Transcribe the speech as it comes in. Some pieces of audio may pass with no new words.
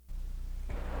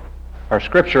Our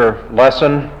scripture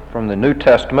lesson from the New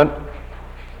Testament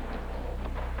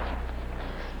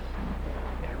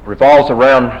revolves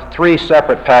around three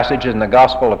separate passages in the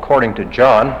Gospel according to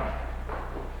John,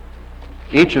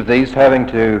 each of these having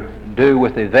to do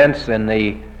with events in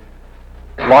the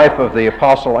life of the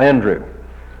Apostle Andrew.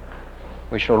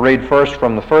 We shall read first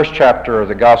from the first chapter of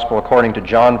the Gospel according to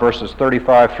John, verses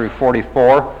 35 through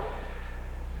 44,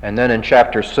 and then in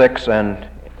chapter 6 and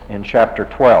in chapter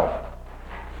 12.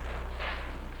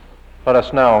 Let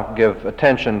us now give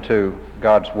attention to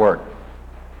God's Word.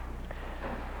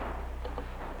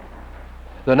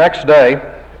 The next day,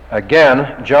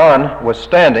 again, John was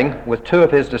standing with two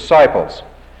of his disciples,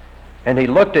 and he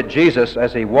looked at Jesus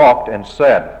as he walked and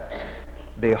said,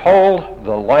 "Behold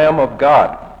the Lamb of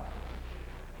God."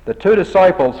 The two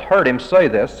disciples heard him say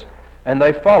this, and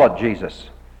they followed Jesus.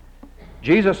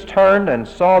 Jesus turned and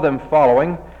saw them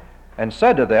following, and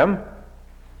said to them,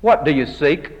 "What do you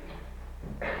seek?"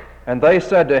 And they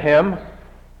said to him,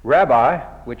 "Rabbi,"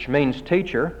 which means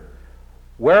teacher,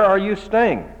 "where are you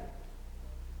staying?"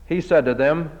 He said to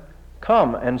them,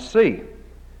 "Come and see."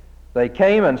 They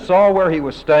came and saw where he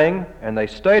was staying, and they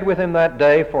stayed with him that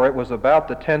day, for it was about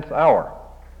the 10th hour.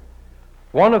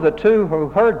 One of the two who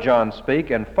heard John speak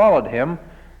and followed him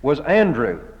was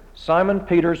Andrew, Simon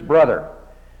Peter's brother.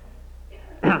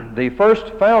 The first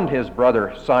found his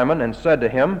brother Simon and said to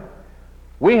him,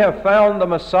 "We have found the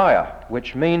Messiah,"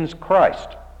 which means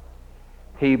Christ.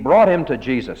 He brought him to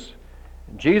Jesus.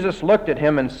 Jesus looked at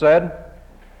him and said,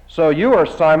 "So you are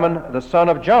Simon the son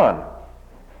of John.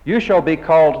 You shall be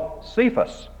called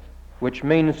Cephas," which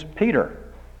means Peter.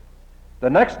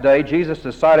 The next day Jesus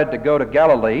decided to go to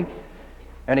Galilee,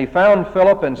 and he found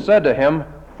Philip and said to him,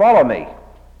 "Follow me."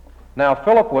 Now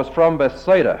Philip was from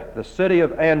Bethsaida, the city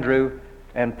of Andrew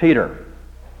and Peter.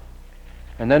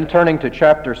 And then turning to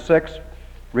chapter 6,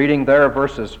 reading there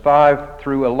verses 5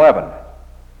 through 11.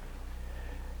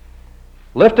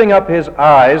 Lifting up his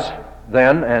eyes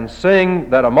then, and seeing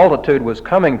that a multitude was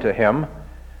coming to him,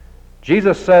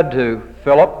 Jesus said to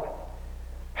Philip,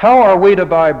 "How are we to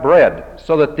buy bread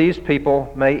so that these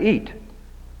people may eat?"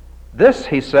 This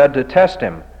he said to test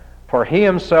him, for he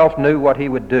himself knew what he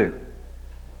would do.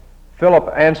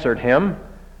 Philip answered him,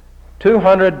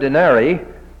 200 denarii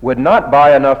would not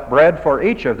buy enough bread for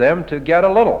each of them to get a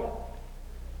little.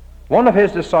 One of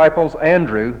his disciples,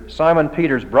 Andrew, Simon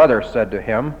Peter's brother, said to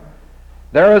him,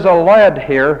 "There is a lad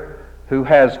here who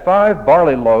has 5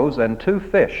 barley loaves and 2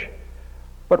 fish.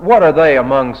 But what are they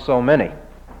among so many?"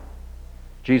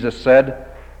 Jesus said,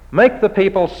 "Make the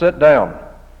people sit down."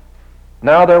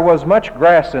 Now there was much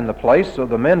grass in the place, so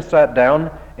the men sat down,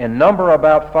 in number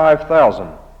about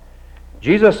 5,000.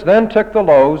 Jesus then took the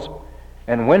loaves,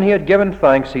 and when he had given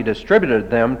thanks, he distributed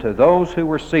them to those who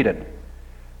were seated.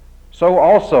 So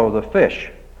also the fish,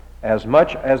 as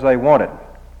much as they wanted.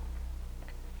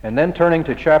 And then turning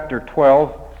to chapter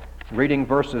 12, reading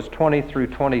verses 20 through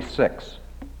 26.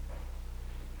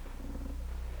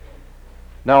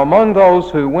 Now among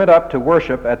those who went up to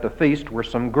worship at the feast were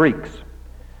some Greeks.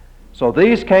 So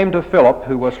these came to Philip,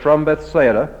 who was from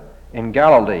Bethsaida in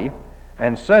Galilee,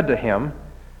 and said to him,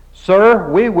 "Sir,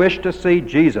 we wish to see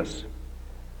Jesus."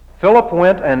 Philip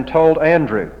went and told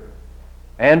Andrew.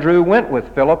 Andrew went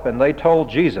with Philip, and they told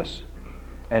Jesus.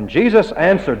 And Jesus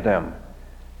answered them,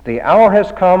 "The hour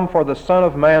has come for the Son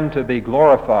of Man to be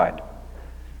glorified.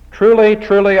 Truly,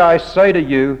 truly, I say to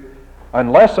you,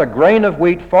 unless a grain of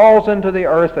wheat falls into the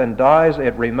earth and dies,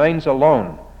 it remains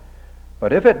alone.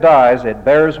 But if it dies, it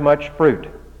bears much fruit.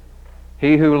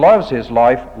 He who loves his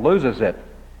life loses it,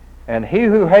 and he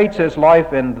who hates his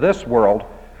life in this world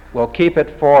will keep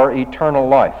it for eternal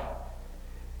life.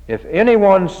 If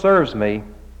anyone serves me,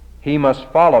 he must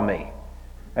follow me,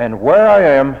 and where I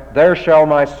am, there shall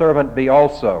my servant be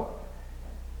also.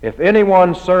 If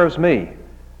anyone serves me,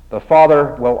 the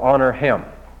Father will honor him."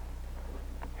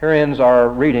 Here ends our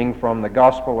reading from the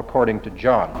Gospel according to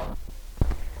John.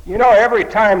 You know, every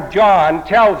time John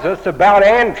tells us about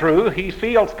Andrew, he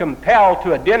feels compelled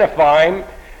to identify him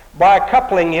by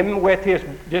coupling him with his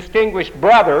distinguished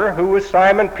brother, who was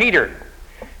Simon Peter.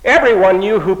 Everyone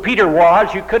knew who Peter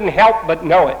was. You couldn't help but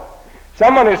know it.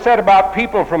 Someone has said about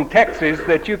people from Texas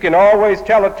that you can always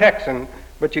tell a Texan,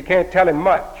 but you can't tell him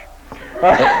much.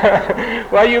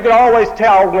 Well, you could always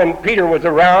tell when Peter was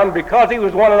around because he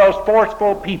was one of those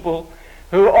forceful people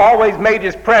who always made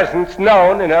his presence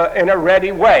known in a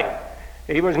ready way.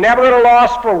 He was never at a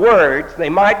loss for words. They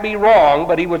might be wrong,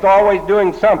 but he was always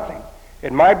doing something.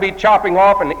 It might be chopping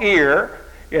off an ear.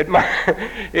 It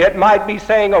might be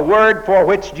saying a word for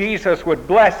which Jesus would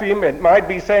bless him. It might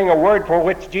be saying a word for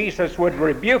which Jesus would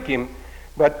rebuke him.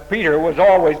 But Peter was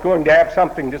always going to have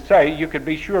something to say. You could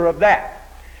be sure of that.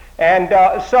 And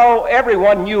so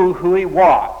everyone knew who he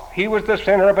was. He was the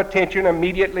center of attention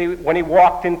immediately when he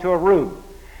walked into a room.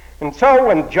 And so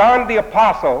when John the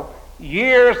Apostle,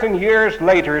 years and years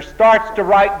later, starts to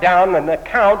write down an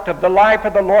account of the life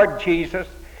of the Lord Jesus,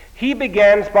 he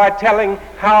begins by telling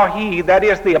how he, that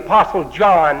is the Apostle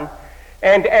John,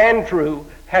 and Andrew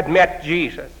had met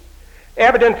Jesus.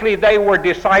 Evidently, they were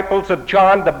disciples of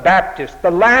John the Baptist,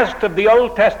 the last of the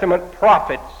Old Testament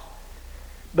prophets,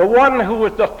 the one who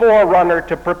was the forerunner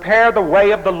to prepare the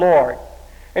way of the Lord.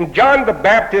 And John the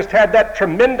Baptist had that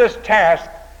tremendous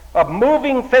task of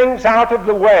moving things out of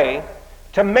the way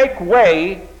to make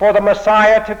way for the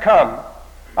Messiah to come.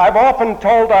 I've often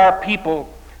told our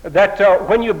people that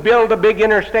when you build a big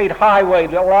interstate highway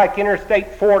like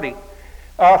Interstate 40,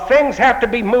 things have to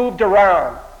be moved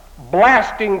around.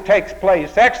 Blasting takes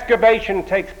place, excavation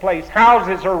takes place,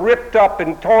 houses are ripped up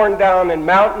and torn down, and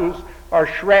mountains are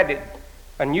shredded.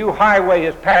 A new highway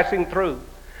is passing through.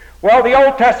 Well, the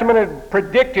Old Testament had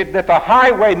predicted that the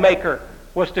highway maker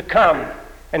was to come,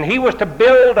 and he was to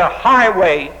build a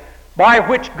highway by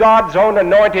which God's own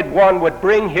anointed one would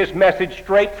bring his message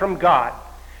straight from God.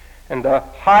 And the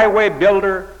highway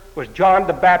builder was John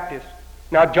the Baptist.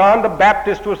 Now, John the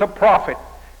Baptist was a prophet,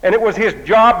 and it was his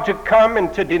job to come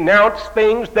and to denounce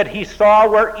things that he saw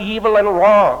were evil and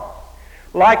wrong.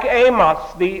 Like Amos,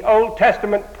 the Old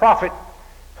Testament prophet,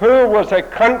 who was a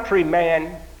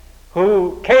countryman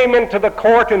who came into the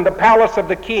court in the palace of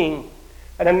the king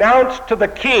and announced to the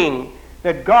king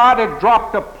that God had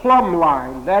dropped a plumb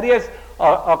line, that is,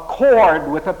 a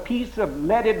cord with a piece of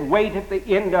leaded weight at the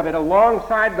end of it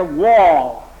alongside the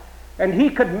wall. And he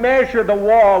could measure the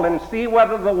wall and see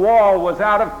whether the wall was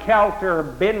out of kilter or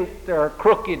bent or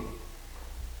crooked.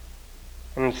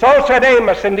 And so said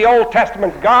Amos in the Old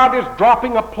Testament, God is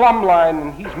dropping a plumb line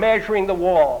and he's measuring the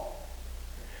wall.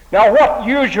 Now what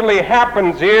usually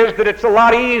happens is that it's a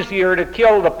lot easier to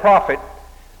kill the prophet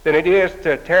than it is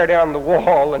to tear down the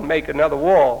wall and make another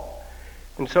wall.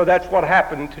 And so that's what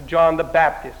happened to John the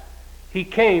Baptist. He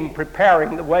came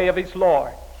preparing the way of his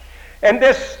Lord. And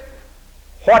this,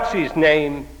 what's his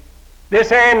name,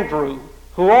 this Andrew,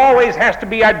 who always has to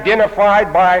be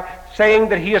identified by saying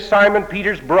that he is Simon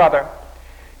Peter's brother,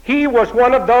 he was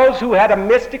one of those who had a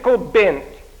mystical bent.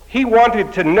 He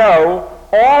wanted to know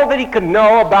all that he could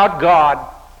know about God.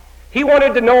 He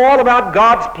wanted to know all about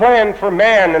God's plan for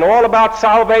man and all about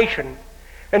salvation.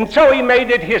 And so he made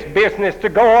it his business to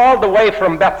go all the way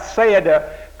from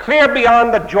Bethsaida, clear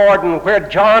beyond the Jordan where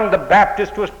John the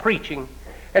Baptist was preaching.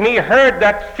 And he heard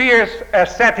that fierce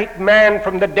ascetic man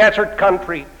from the desert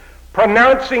country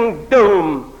pronouncing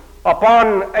doom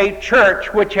upon a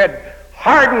church which had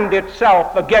hardened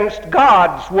itself against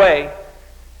God's way.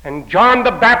 And John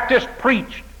the Baptist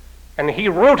preached, and he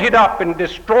rooted up and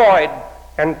destroyed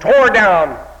and tore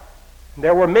down.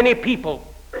 There were many people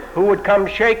who would come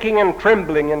shaking and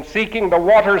trembling and seeking the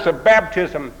waters of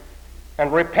baptism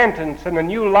and repentance and a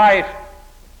new life.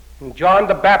 And John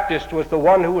the Baptist was the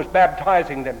one who was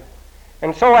baptizing them.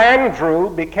 And so Andrew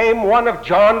became one of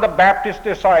John the Baptist's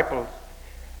disciples.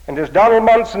 And as Donald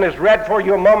Munson has read for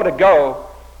you a moment ago,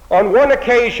 on one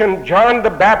occasion John the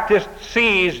Baptist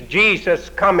sees Jesus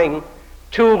coming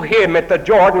to him at the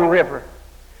Jordan River.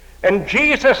 And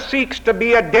Jesus seeks to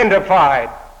be identified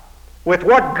with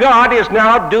what God is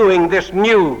now doing, this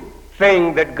new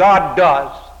thing that God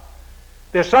does,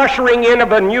 this ushering in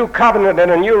of a new covenant and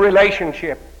a new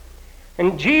relationship.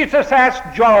 And Jesus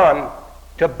asked John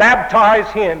to baptize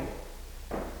him.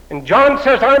 And John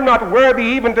says, I'm not worthy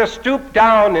even to stoop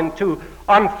down and to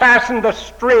unfasten the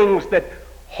strings that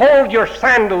hold your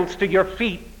sandals to your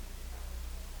feet.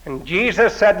 And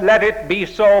Jesus said, let it be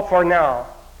so for now,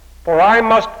 for I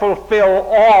must fulfill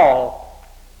all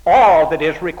that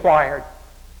is required.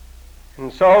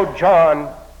 And so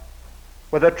John,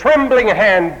 with a trembling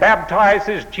hand,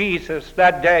 baptizes Jesus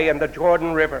that day in the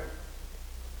Jordan River.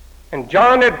 And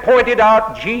John had pointed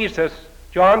out Jesus,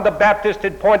 John the Baptist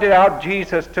had pointed out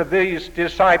Jesus to these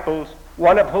disciples,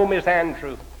 one of whom is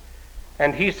Andrew.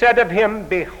 And he said of him,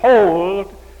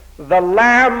 behold, the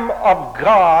Lamb of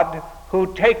God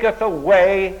who taketh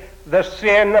away the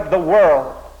sin of the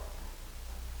world.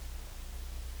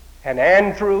 And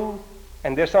Andrew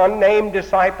and this unnamed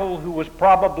disciple, who was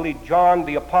probably John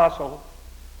the Apostle,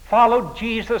 followed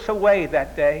Jesus away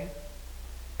that day.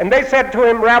 And they said to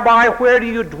him, Rabbi, where do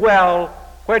you dwell?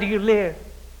 Where do you live?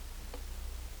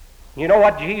 You know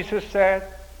what Jesus said?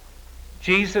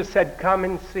 Jesus said, come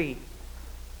and see.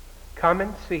 Come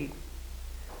and see.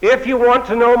 If you want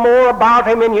to know more about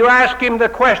him and you ask him the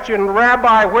question,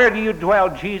 Rabbi, where do you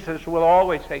dwell? Jesus will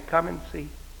always say, come and see.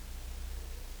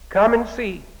 Come and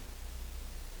see.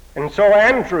 And so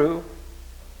Andrew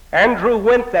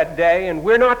went that day, and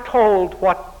we're not told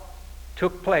what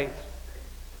took place.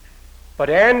 But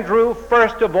Andrew,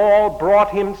 first of all,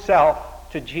 brought himself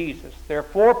to Jesus. There are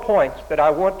 4 points that I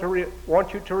want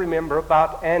you to remember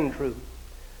about Andrew.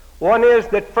 One is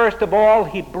that, first of all,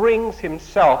 he brings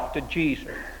himself to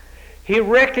Jesus. He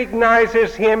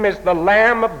recognizes him as the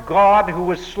Lamb of God who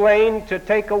was slain to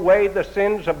take away the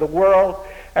sins of the world,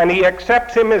 and he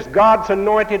accepts him as God's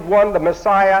anointed one, the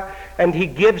Messiah, and he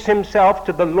gives himself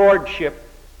to the lordship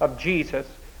of Jesus,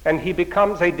 and he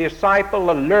becomes a disciple,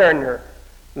 a learner.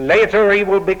 Later he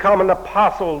will become an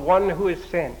apostle, one who is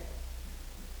sent.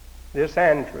 This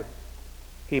Andrew,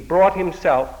 he brought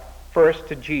himself first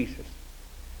to Jesus.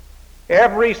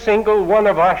 Every single one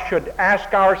of us should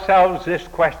ask ourselves this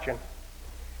question: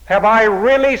 have I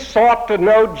really sought to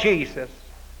know Jesus,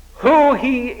 who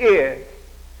he is?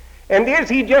 And is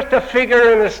he just a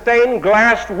figure in a stained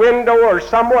glass window or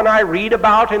someone I read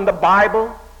about in the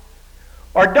Bible?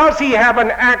 Or does he have an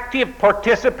active,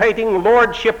 participating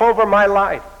lordship over my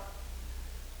life?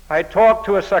 I talked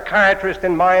to a psychiatrist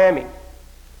in Miami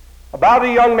about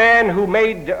a young man who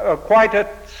made quite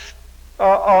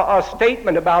a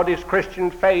statement about his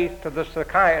Christian faith to the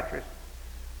psychiatrist.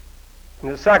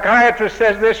 And the psychiatrist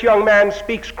says this young man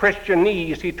speaks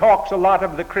Christianese. He talks a lot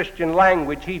of the Christian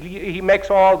language. He makes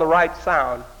all the right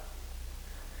sound.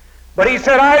 But he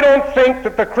said, I don't think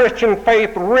that the Christian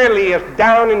faith really is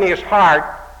down in his heart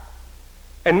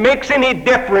and makes any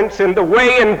difference in the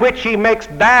way in which he makes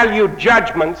valued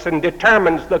judgments and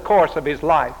determines the course of his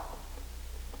life.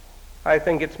 I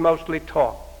think it's mostly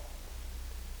talk.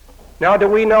 Now, do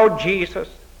we know Jesus?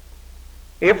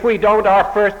 If we don't, our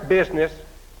first business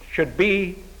should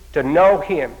be to know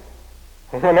him.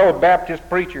 I know a Baptist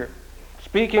preacher,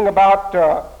 speaking about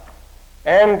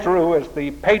Andrew as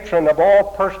the patron of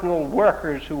all personal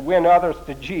workers who win others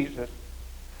to Jesus,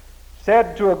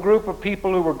 said to a group of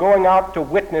people who were going out to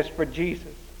witness for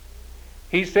Jesus,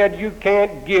 he said, you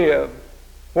can't give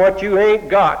what you ain't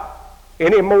got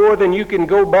any more than you can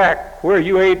go back where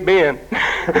you ain't been.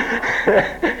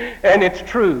 And it's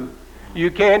true. You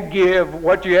can't give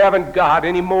what you haven't got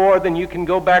any more than you can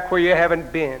go back where you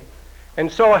haven't been.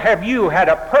 And so have you had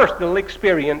a personal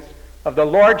experience of the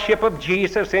lordship of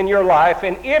Jesus in your life?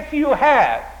 And if you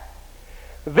have,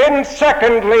 then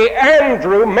secondly,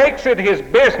 Andrew makes it his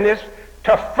business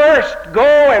to first go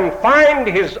and find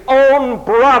his own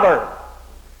brother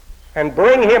and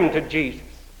bring him to Jesus.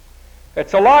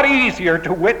 It's a lot easier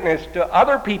to witness to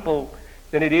other people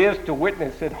than it is to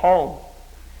witness at home.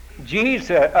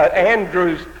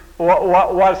 Andrew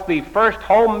was the first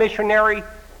home missionary,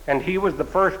 and he was the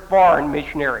first foreign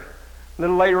missionary. A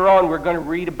little later on, we're going to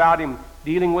read about him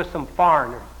dealing with some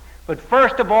foreigners. But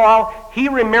first of all, he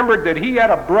remembered that he had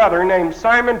a brother named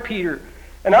Simon Peter.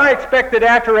 And I expect that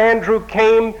after Andrew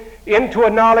came into a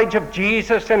knowledge of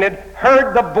Jesus and had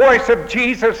heard the voice of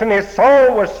Jesus and his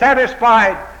soul was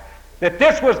satisfied that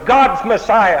this was God's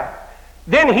Messiah,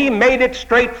 then he made it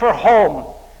straight for home.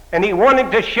 And he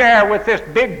wanted to share with this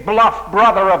big bluff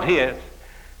brother of his,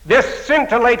 this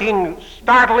scintillating,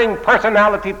 startling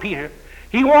personality, Peter.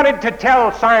 He wanted to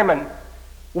tell Simon,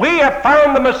 we have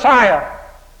found the Messiah.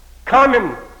 Come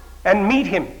in and meet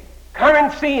him. Come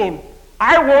and see him.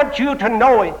 I want you to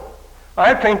know him.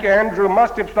 I think Andrew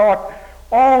must have thought,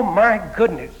 oh my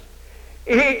goodness,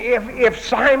 if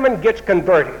Simon gets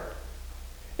converted,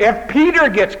 if Peter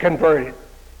gets converted,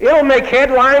 it'll make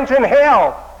headlines in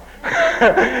hell.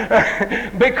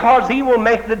 Because he will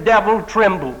make the devil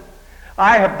tremble.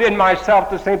 I have been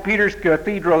myself to St. Peter's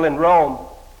Cathedral in Rome.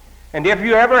 And if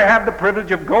you ever have the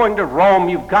privilege of going to Rome,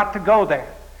 you've got to go there.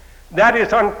 That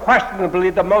is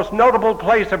unquestionably the most notable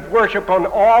place of worship on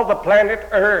all the planet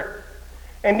Earth.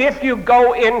 And if you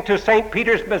go into St.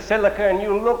 Peter's Basilica and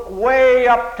you look way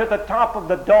up to the top of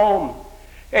the dome,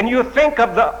 and you think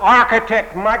of the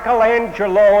architect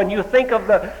Michelangelo, and you think of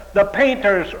the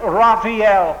painters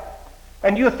Raphael,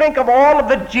 and you think of all of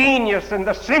the genius and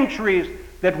the centuries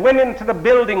that went into the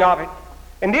building of it.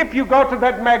 And if you go to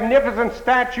that magnificent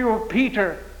statue of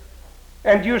Peter,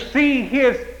 and you see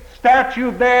his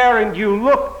statue there, and you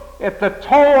look at the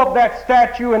toe of that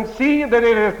statue and see that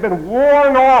it has been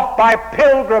worn off by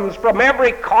pilgrims from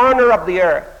every corner of the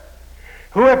earth,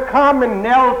 who have come and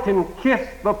knelt and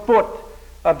kissed the foot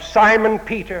of Simon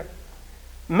Peter,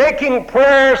 making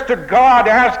prayers to God,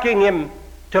 asking him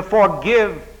to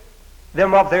forgive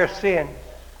them of their sins,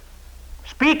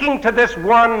 speaking to this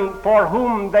one for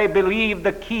whom they believe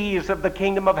the keys of the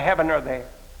kingdom of heaven are there,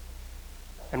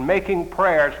 and making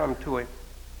prayers unto him.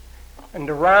 And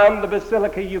around the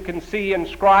basilica you can see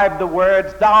inscribed the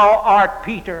words, "Thou art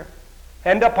Peter,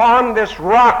 and upon this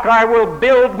rock I will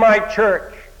build my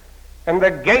church, and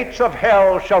the gates of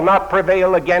hell shall not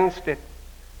prevail against it."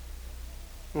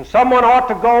 And someone ought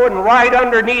to go and write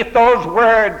underneath those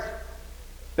words,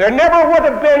 "There never would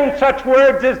have been such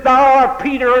words as 'Thou art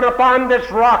Peter, and upon this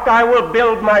rock I will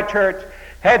build my church,'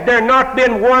 had there not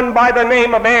been one by the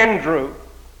name of Andrew,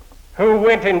 who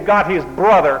went and got his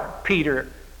brother Peter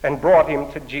and brought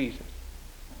him to Jesus."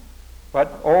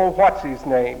 But oh, what's his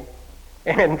name?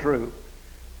 Andrew.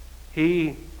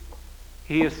 He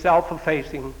is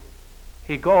self-effacing.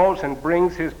 He goes and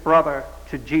brings his brother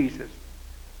to Jesus.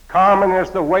 Common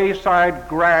as the wayside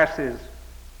grasses,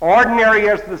 ordinary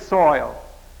as the soil,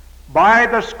 by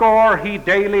the score he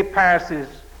daily passes,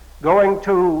 going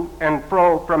to and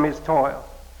fro from his toil.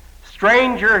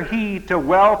 Stranger he to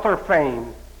wealth or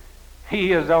fame,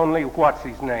 he is only what's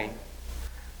his name.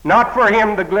 Not for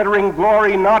him the glittering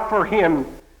glory, not for him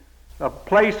the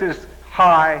places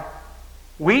high.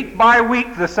 Week by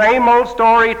week the same old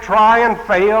story, try and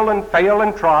fail and fail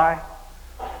and try.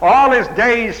 All his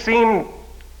days seem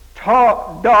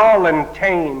dull and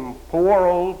tame. Poor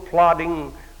old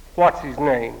plodding, what's his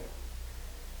name?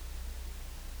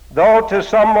 Though to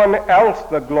someone else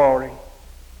the glory,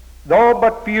 though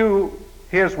but few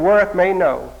his worth may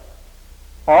know,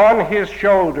 on his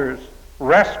shoulders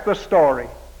rests the story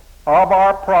of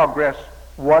our progress,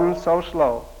 one so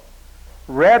slow.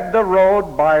 Red the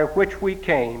road by which we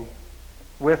came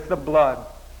with the blood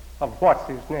of what's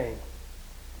his name.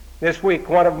 This week,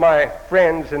 one of my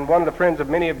friends, and one of the friends of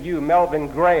many of you, Melvin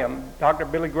Graham, Dr.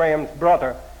 Billy Graham's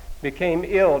brother, became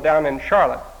ill down in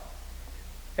Charlotte.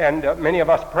 And many of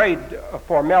us prayed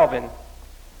for Melvin.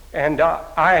 And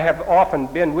I have often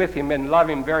been with him and love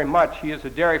him very much. He is a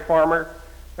dairy farmer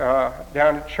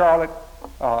down at Charlotte,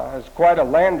 is quite a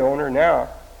landowner now.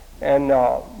 And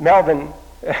Melvin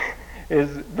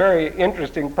is a very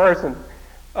interesting person.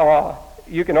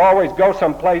 You can always go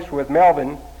someplace with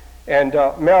Melvin, and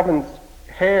Melvin's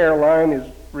hairline is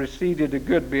receded a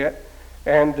good bit,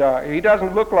 and he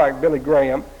doesn't look like Billy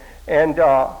Graham. And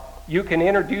you can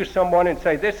introduce someone and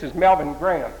say, "This is Melvin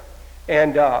Graham,"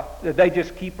 and they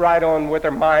just keep right on with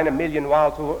their mind a million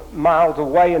miles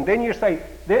away. And then you say,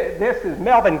 "This is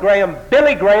Melvin Graham,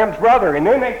 Billy Graham's brother," and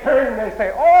then they turn and they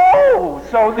say, "Oh,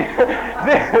 so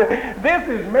this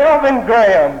is Melvin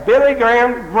Graham, Billy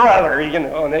Graham's brother,"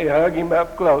 and they hug him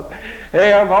up close.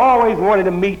 "Hey, I've always wanted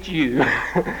to meet you."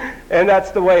 And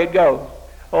that's the way it goes.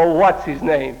 Oh, what's his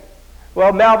name?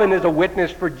 Well, Melvin is a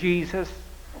witness for Jesus,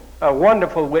 a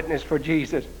wonderful witness for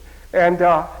Jesus. And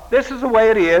this is the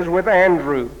way it is with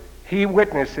Andrew. He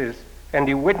witnesses, and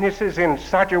he witnesses in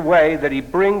such a way that he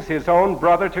brings his own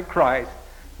brother to Christ.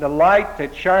 The light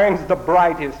that shines the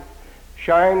brightest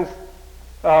shines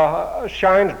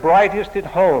brightest at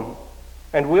home.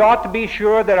 And we ought to be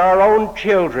sure that our own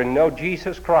children know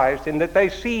Jesus Christ, and that they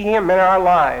see him in our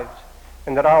lives,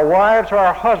 and that our wives or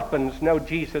our husbands know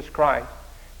Jesus Christ,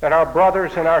 that our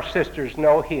brothers and our sisters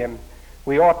know him.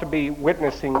 We ought to be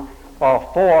witnessing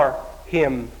for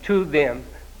him to them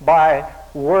by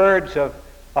words of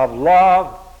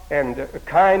love and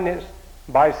kindness,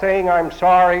 by saying "I'm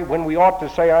sorry" when we ought to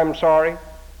say "I'm sorry,"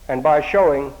 and by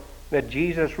showing that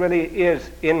Jesus really is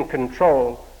in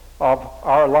control of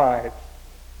our lives.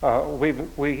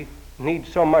 We need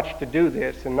so much to do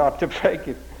this and not to fake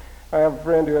it. I have a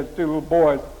friend who has two little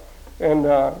boys, and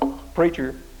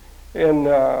preacher, and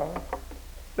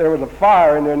there was a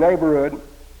fire in their neighborhood,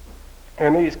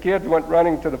 and these kids went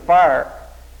running to the fire.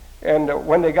 And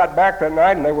when they got back that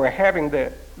night and they were having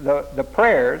the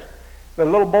prayers, the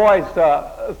little boys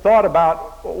thought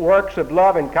about works of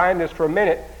love and kindness for a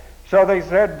minute. So they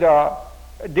said,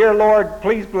 "Dear Lord,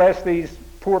 please bless these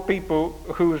poor people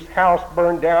whose house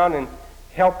burned down and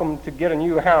help them to get a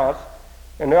new house."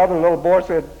 And the other little boy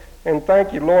said, "And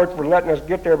thank you, Lord, for letting us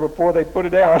get there before they put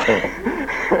it out."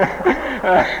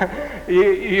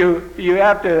 You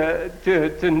have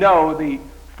to know the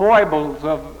foibles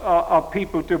of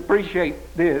people to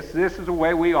appreciate this. This is the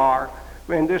way we are,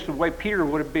 and this is the way Peter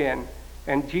would have been.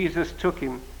 And Jesus took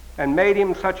him and made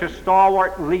him such a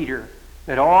stalwart leader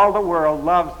that all the world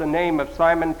loves the name of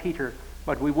Simon Peter.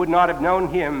 But we would not have known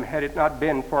him had it not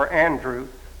been for Andrew,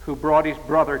 who brought his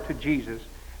brother to Jesus.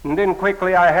 And then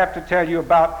quickly I have to tell you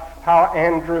about how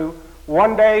Andrew,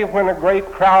 one day when a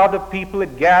great crowd of people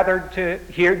had gathered to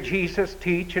hear Jesus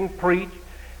teach and preach,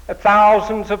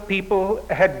 thousands of people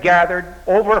had gathered,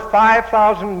 over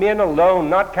 5,000 men alone,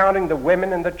 not counting the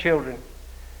women and the children.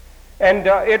 And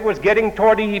it was getting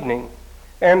toward evening.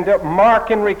 And Mark,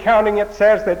 in recounting it,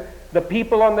 says that The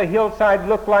people on the hillside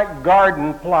looked like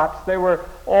garden plots. They were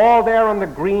all there on the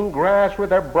green grass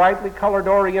with their brightly colored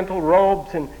oriental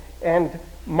robes, and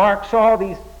Mark saw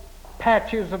these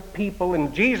patches of people,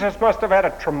 and Jesus must have had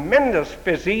a tremendous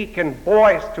physique and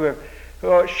voice to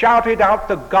have shouted out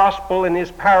the gospel in his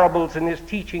parables and his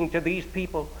teaching to these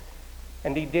people,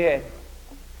 and he did.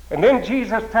 And then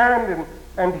Jesus turned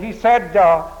and he said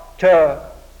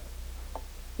to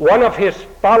one of his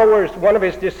followers, one of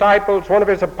his disciples, one of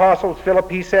his apostles, Philip,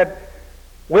 he said,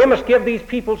 "We must give these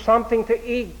people something to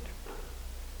eat."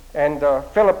 And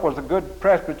Philip was a good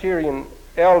Presbyterian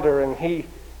elder, and he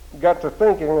got to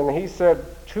thinking, and he said,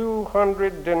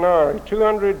 200 denarii,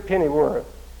 200 pennyworth.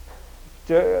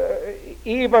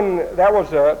 Even that was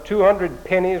 200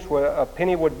 pennies, where a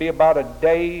penny would be about a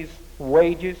day's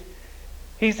wages.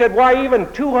 He said, why,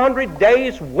 even 200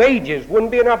 days' wages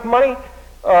wouldn't be enough money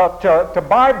to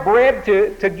buy bread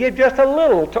to give just a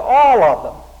little to all of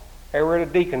them. They were at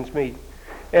a deacon's meeting.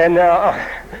 And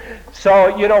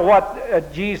so, you know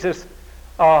what Jesus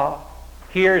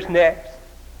hears next?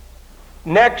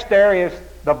 Next there is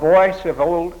the voice of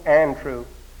old Andrew.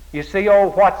 You see,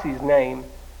 what's his name?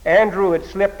 Andrew had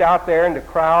slipped out there in the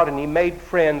crowd, and he made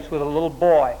friends with a little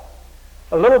boy.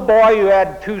 A little boy who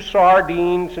had 2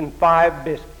 sardines and 5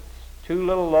 biscuits, 2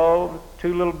 little loaves,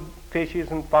 2 little fishes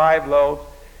and 5 loaves.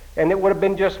 And it would have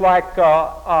been just like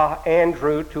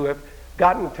Andrew to have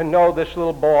gotten to know this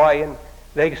little boy, and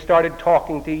they started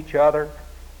talking to each other.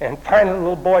 And finally the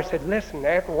little boy said, listen,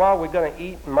 after a while we're going to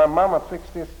eat, and my mama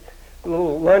fixed this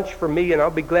little lunch for me, and I'll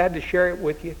be glad to share it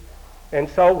with you. And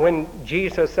so when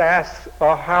Jesus asks,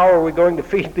 how are we going to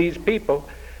feed these people,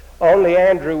 only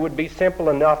Andrew would be simple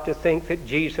enough to think that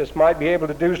Jesus might be able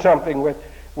to do something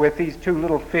with these 2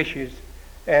 little fishes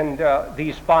and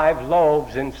these 5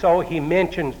 loaves. And so he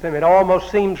mentions them. It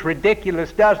almost seems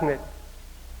ridiculous, doesn't it?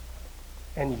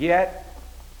 And yet,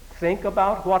 think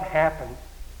about what happened.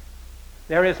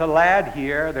 There is a lad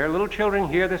here, there are little children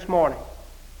here this morning.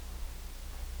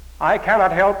 I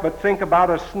cannot help but think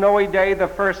about a snowy day, the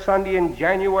first Sunday in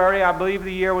January, I believe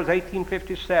the year was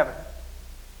 1857,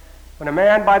 when a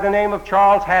man by the name of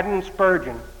Charles Haddon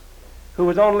Spurgeon, who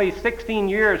was only 16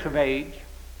 years of age,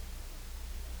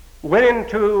 went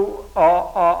into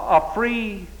a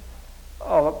free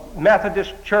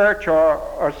Methodist church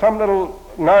or some little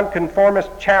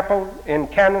nonconformist chapel in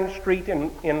Cannon Street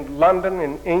in London,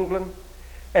 in England,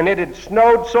 and it had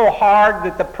snowed so hard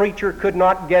that the preacher could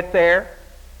not get there.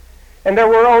 And there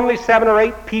were only 7 or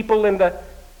 8 people in the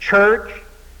church,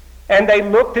 and they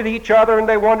looked at each other and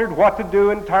they wondered what to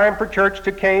do, and time for church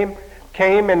to came,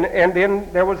 and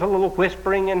then there was a little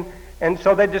whispering, and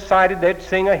so they decided they'd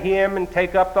sing a hymn and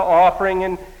take up the offering,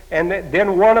 and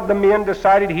then one of the men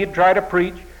decided he'd try to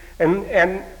preach,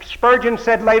 and Spurgeon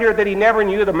said later that he never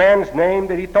knew the man's name,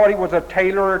 that he thought he was a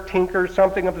tailor or tinker,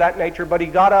 something of that nature, but he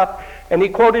got up and he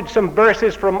quoted some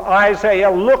verses from Isaiah,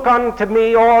 "Look unto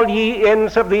me, all ye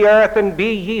ends of the earth, and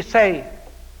be ye saved."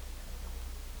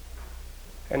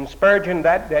 And Spurgeon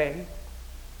that day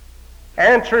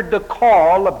answered the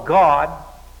call of God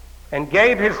and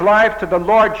gave his life to the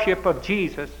lordship of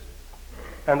Jesus,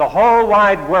 and the whole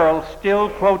wide world still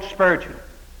quotes Spurgeon,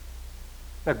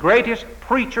 the greatest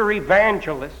preacher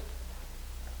evangelist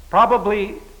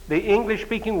probably the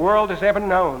English-speaking world has ever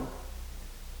known.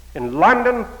 In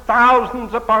London,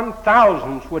 thousands upon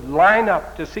thousands would line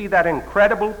up to see that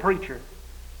incredible preacher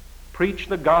preach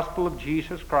the gospel of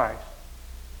Jesus Christ.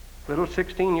 Little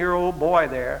 16-year-old boy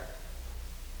there.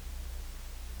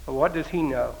 But what does he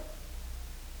know?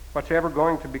 What's ever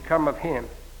going to become of him?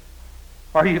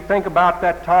 Or you think about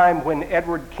that time when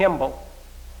Edward Kimball,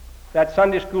 that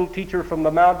Sunday school teacher from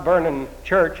the Mount Vernon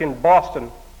Church in Boston,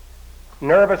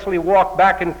 nervously walked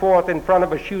back and forth in front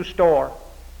of a shoe store,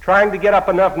 trying to get up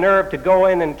enough nerve to go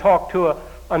in and talk to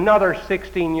another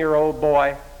 16-year-old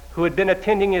boy who had been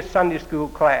attending his Sunday school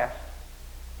class.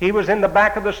 He was in the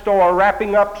back of the store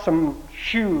wrapping up some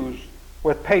shoes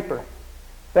with paper.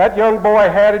 That young boy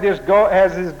had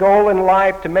as his goal in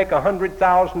life to make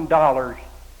 $100,000.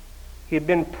 He had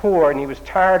been poor, and he was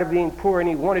tired of being poor, and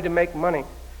he wanted to make money.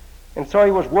 And so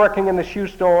he was working in the shoe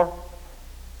store.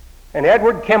 And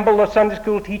Edward Kimball, the Sunday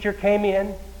school teacher, came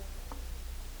in,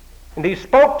 and he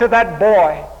spoke to that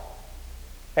boy.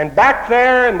 And back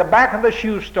there in the back of the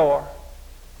shoe store,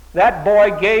 that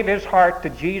boy gave his heart to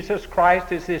Jesus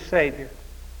Christ as his Savior.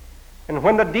 And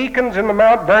when the deacons in the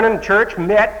Mount Vernon church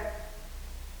met,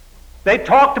 they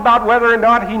talked about whether or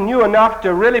not he knew enough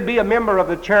to really be a member of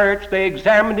the church. They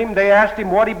examined him. They asked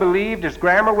him what he believed. His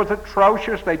grammar was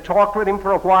atrocious. They talked with him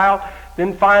for a while.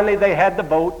 Then finally they had the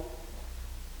vote,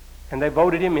 and they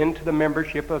voted him into the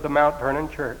membership of the Mount Vernon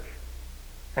church.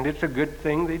 And it's a good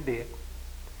thing they did.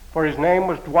 For his name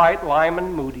was Dwight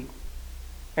Lyman Moody.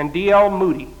 And D.L.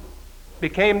 Moody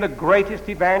became the greatest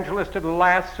evangelist of the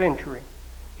last century.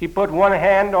 He put one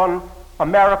hand on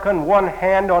America and one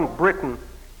hand on Britain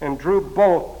and drew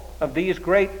both of these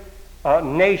great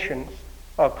nations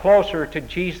closer to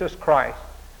Jesus Christ.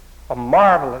 A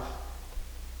marvelous,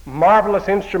 marvelous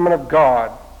instrument of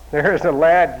God. There's a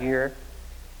lad here.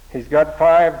 He's got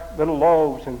 5 little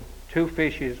loaves and 2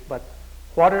 fishes, but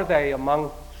what are they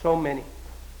among so many?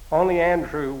 Only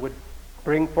Andrew would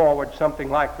bring forward something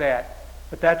like that.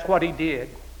 But that's what he did,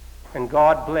 and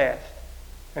God blessed.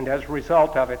 And as a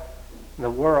result of it, the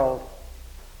world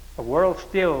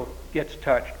still gets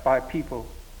touched by people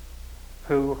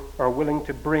who are willing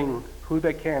to bring who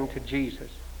they can to Jesus.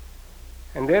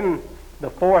 And then the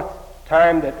 4th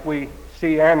time that we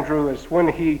see Andrew is when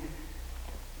he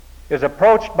is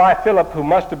approached by Philip, who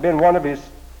must have been one of his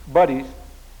buddies.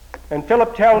 And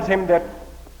Philip tells him that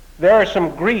there are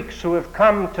some Greeks who have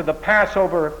come to the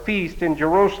Passover feast in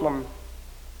Jerusalem.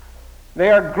 They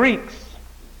are Greeks,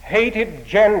 hated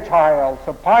Gentiles.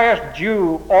 A pious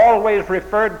Jew always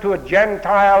referred to a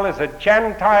Gentile as a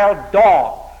Gentile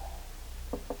dog.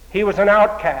 He was an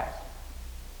outcast.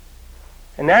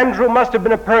 And Andrew must have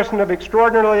been a person of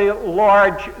extraordinarily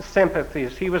large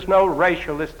sympathies. He was no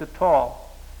racialist at all.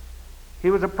 He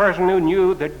was a person who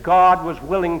knew that God was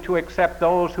willing to accept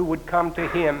those who would come to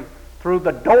him through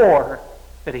the door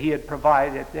that he had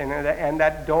provided, and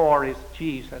that door is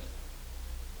Jesus.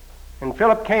 And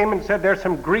Philip came and said, there's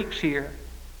some Greeks here,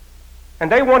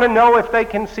 and they want to know if they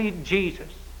can see Jesus.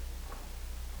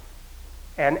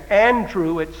 And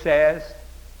Andrew, it says,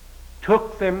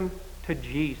 took them to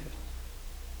Jesus.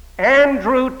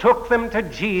 Andrew took them to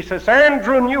Jesus.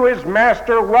 Andrew knew his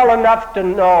master well enough to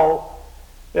know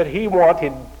that he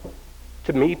wanted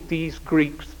to meet these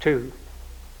Greeks too.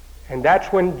 And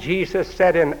that's when Jesus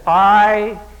said, and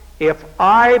I, if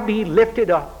I be lifted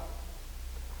up,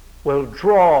 will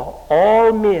draw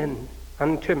all men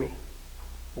unto me.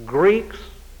 Greeks,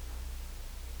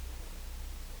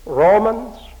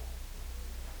 Romans,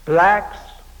 blacks,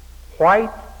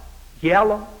 white,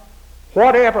 yellow,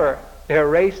 whatever their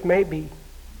race may be.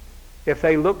 If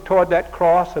they look toward that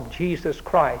cross of Jesus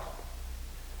Christ,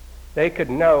 they could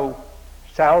know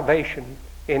salvation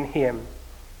in him.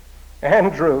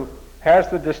 Andrew has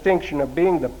the distinction of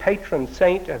being the patron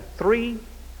saint of 3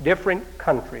 different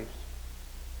countries.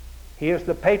 He is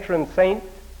the patron saint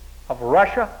of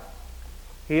Russia,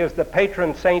 he is the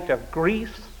patron saint of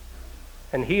Greece,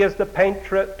 and he is the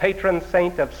patron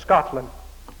saint of Scotland.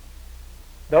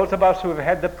 Those of us who have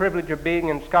had the privilege of being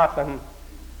in Scotland,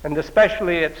 and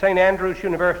especially at St. Andrews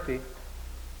University,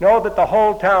 know that the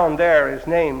whole town there is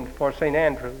named for St.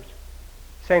 Andrews.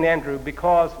 St. Andrew,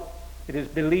 because it is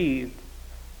believed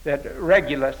that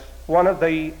Regulus, one of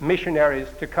the missionaries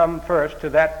to come first to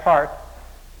that part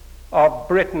of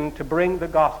Britain to bring the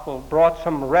gospel, brought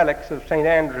some relics of St.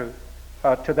 Andrew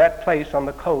to that place on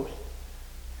the coast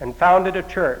and founded a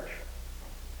church.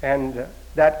 And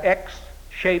that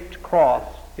X-shaped cross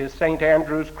is St.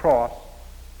 Andrew's cross.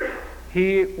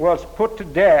 He was put to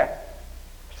death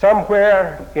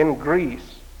somewhere in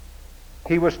Greece.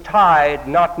 He was tied,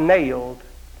 not nailed,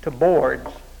 to boards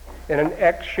in an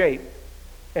X shape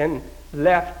and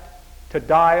left to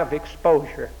die of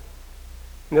exposure.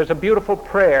 And there's a beautiful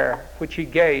prayer which he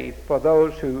gave for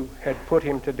those who had put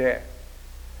him to death.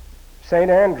 St.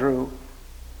 Andrew,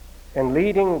 in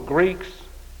leading Greeks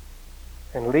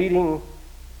and leading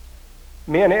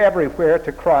men everywhere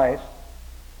to Christ,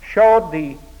 showed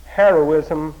the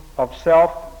heroism of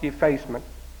self-effacement.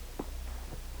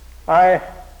 I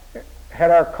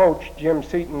had our coach, Jim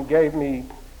Seaton, gave me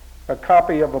a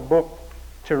copy of a book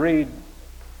to read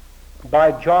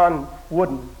by John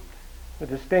Wooden, the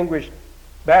distinguished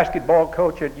basketball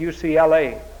coach at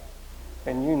UCLA.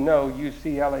 And you know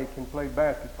UCLA can play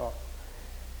basketball.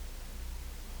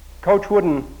 Coach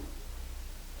Wooden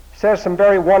says some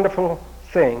very wonderful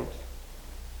things.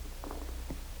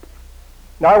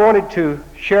 Now I wanted to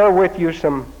share with you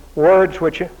some words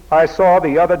which I saw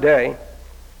the other day,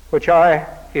 which I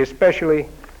especially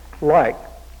like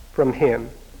from him.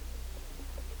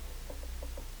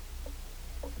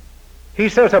 He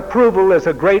says, approval is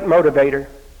a great motivator.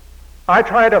 I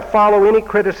try to follow any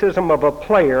criticism of a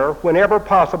player whenever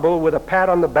possible with a pat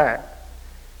on the back,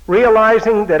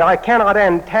 realizing that I cannot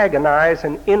antagonize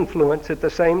and influence at the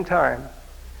same time.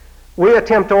 We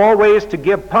attempt always to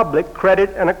give public credit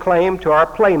and acclaim to our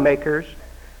playmakers,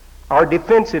 our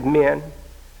defensive men,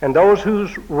 and those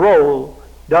whose role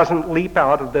doesn't leap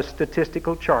out of the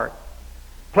statistical chart.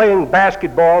 Playing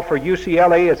basketball for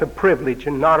UCLA is a privilege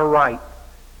and not a right.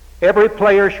 Every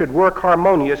player should work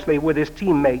harmoniously with his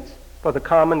teammates for the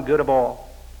common good of all.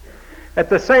 At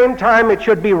the same time, it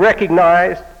should be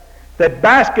recognized that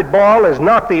basketball is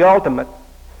not the ultimate.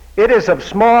 It is of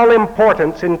small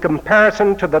importance in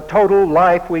comparison to the total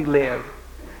life we live.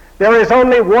 There is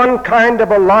only one kind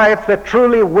of a life that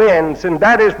truly wins, and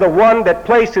that is the one that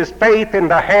places faith in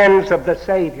the hands of the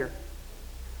Savior.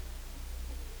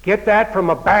 Get that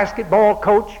from a basketball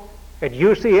coach at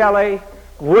UCLA?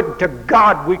 Would to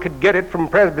God we could get it from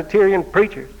Presbyterian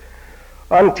preachers.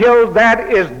 Until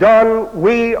that is done,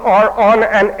 we are on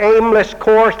an aimless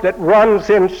course that runs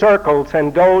in circles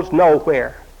and goes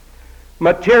nowhere.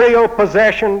 Material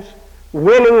possessions,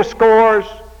 winning scores,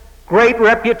 great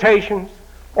reputations,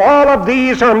 all of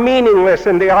these are meaningless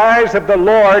in the eyes of the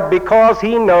Lord because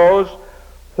He knows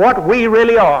what we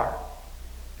really are.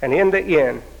 And in the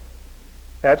end,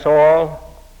 that's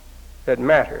all that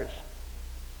matters.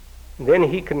 And then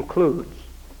he concludes.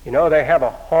 You know, they have a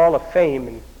Hall of Fame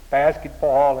in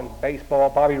basketball and baseball.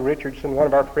 Bobby Richardson, one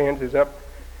of our friends, is up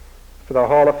for the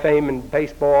Hall of Fame in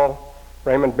baseball.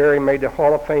 Raymond Berry made the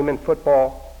Hall of Fame in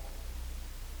football.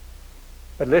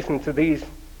 But listen to these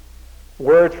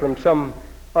words from some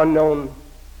unknown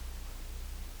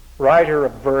writer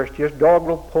of verse, just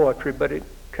doggerel poetry, but it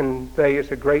conveys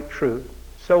a great truth,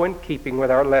 so in keeping with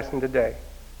our lesson today.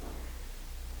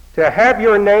 To have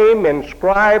your name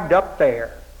inscribed up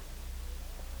there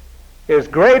is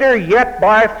greater yet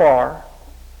by far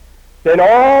than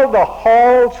all the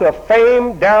halls of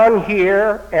fame down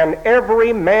here and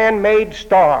every man-made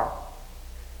star.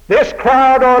 This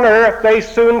crowd on earth, they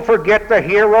soon forget the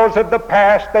heroes of the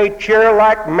past. They cheer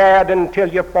like mad until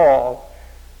you fall.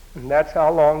 And that's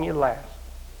how long you last.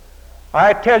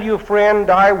 I tell you, friend,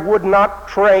 I would not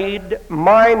trade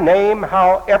my name,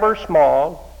 however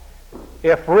small,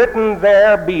 if written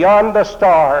there beyond the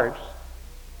stars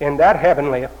in that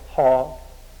heavenly hall,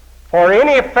 for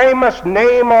any famous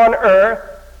name on earth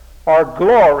or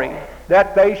glory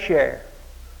that they share.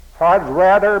 I'd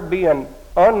rather be an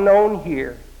unknown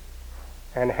here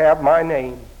and have my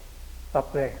name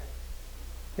up there.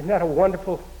 Isn't that a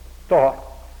wonderful thought?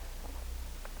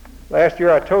 Last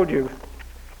year I told you,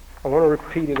 I want to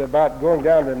repeat it, about going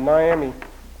down to Miami.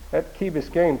 That Key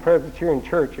Biscayne Presbyterian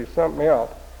Church is something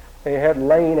else. They had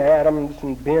Lane Adams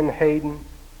and Ben Hayden.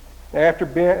 After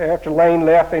Lane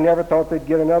left, they never thought they'd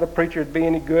get another preacher that'd be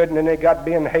any good, and then they got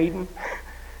Ben Hayden.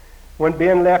 When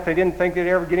Ben left, they didn't think they'd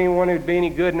ever get anyone who'd be any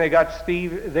good, and they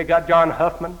got John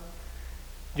Huffman.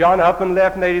 John Huffman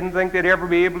left, and they didn't think they'd ever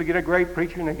be able to get a great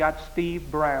preacher, and they got Steve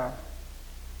Brown.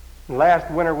 And last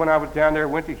winter when I was down there, I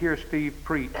went to hear Steve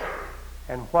preach,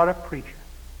 and what a preacher.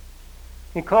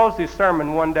 He closed his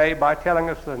sermon one day by telling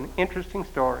us an interesting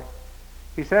story.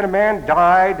 He said a man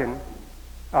died, and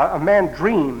a man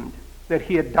dreamed that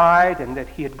he had died and that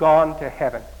he had gone to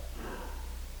heaven.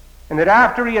 And that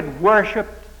after he had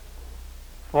worshiped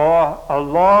for a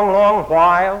long, long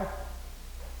while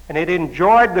and had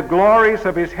enjoyed the glories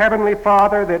of his heavenly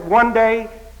Father, that one day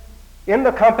in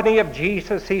the company of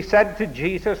Jesus, he said to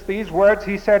Jesus these words.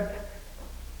 He said,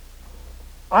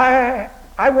 I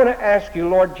want to ask you,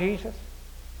 Lord Jesus,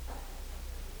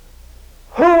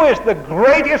 who is the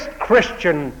greatest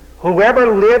Christian who ever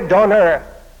lived on earth?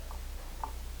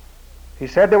 He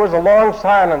said there was a long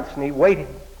silence, and he waited.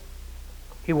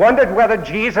 He wondered whether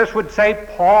Jesus would say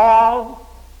Paul,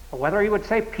 or whether he would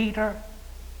say Peter,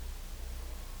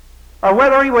 or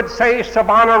whether he would say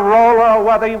Savonarola, or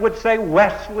whether he would say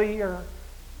Wesley, or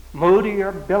Moody,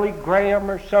 or Billy Graham,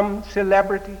 or some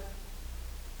celebrity.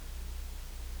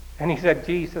 And he said,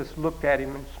 Jesus looked at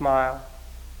him and smiled.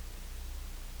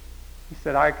 He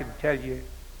said, I could tell you,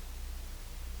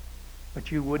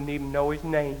 but you wouldn't even know his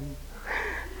name.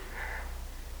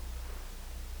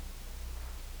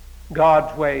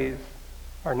 God's ways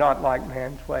are not like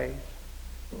man's ways.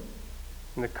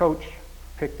 And the coach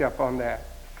picked up on that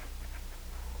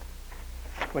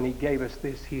when he gave us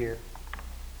this here.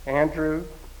 Andrew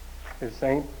is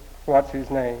Saint, what's his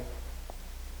name?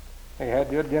 They had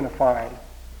to identify him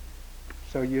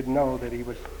so you'd know that he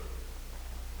was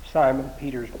Simon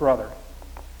Peter's brother.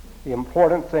 The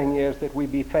important thing is that we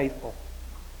be faithful.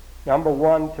 Number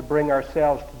one, to bring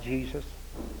ourselves to Jesus.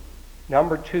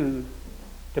 Number two,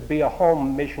 to be a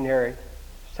home missionary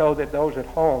so that those at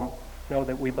home know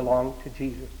that we belong to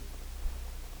Jesus.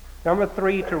 Number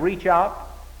three, to reach out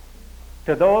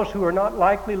to those who are not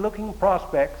likely looking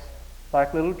prospects,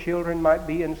 like little children might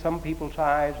be in some people's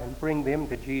eyes, and bring them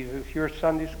to Jesus. Your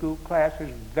Sunday school class is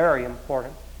very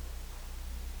important.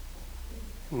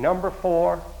 Number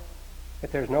four,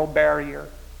 that there's no barrier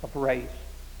of race,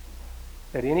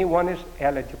 that anyone is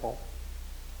eligible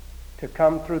to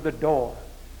come through the door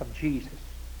of Jesus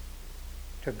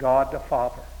to God the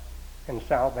Father and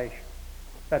salvation.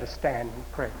 Let us stand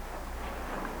and pray.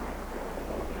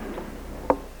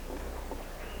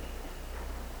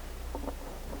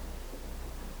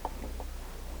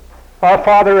 Our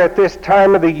Father, at this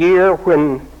time of the year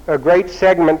when a great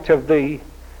segment of the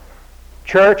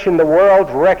church in the world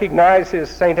recognizes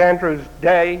St. Andrew's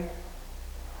Day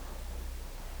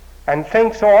and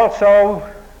thinks also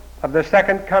of the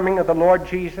second coming of the Lord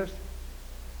Jesus,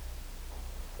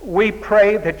 we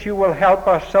pray that you will help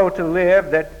us so to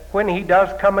live that when he does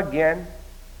come again,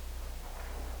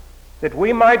 that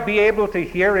we might be able to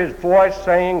hear his voice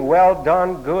saying, "Well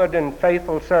done, good and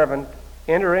faithful servant,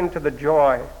 enter into the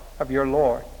joy of your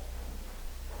Lord."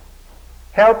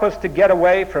 Help us to get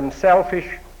away from selfish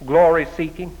glory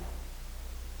seeking.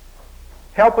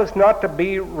 Help us not to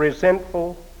be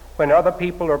resentful when other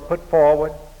people are put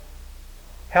forward.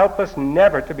 Help us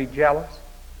never to be jealous.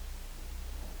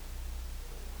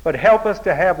 But help us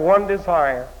to have one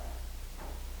desire,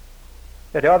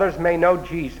 that others may know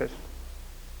Jesus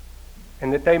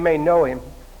and that they may know him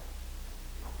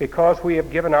because we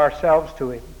have given ourselves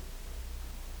to him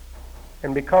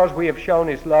and because we have shown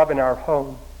his love in our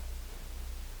home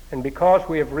and because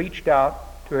we have reached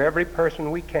out to every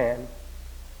person we can,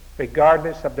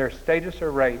 regardless of their status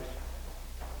or race,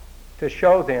 to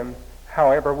show them,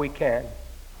 however we can,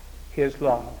 his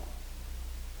love.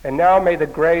 And now may the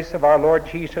grace of our Lord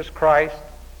Jesus Christ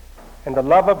and the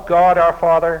love of God our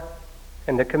Father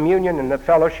and the communion and the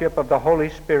fellowship of the Holy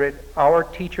Spirit, our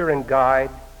teacher and guide,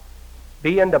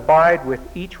 be and abide with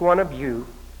each one of you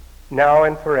now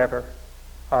and forever.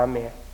 Amen.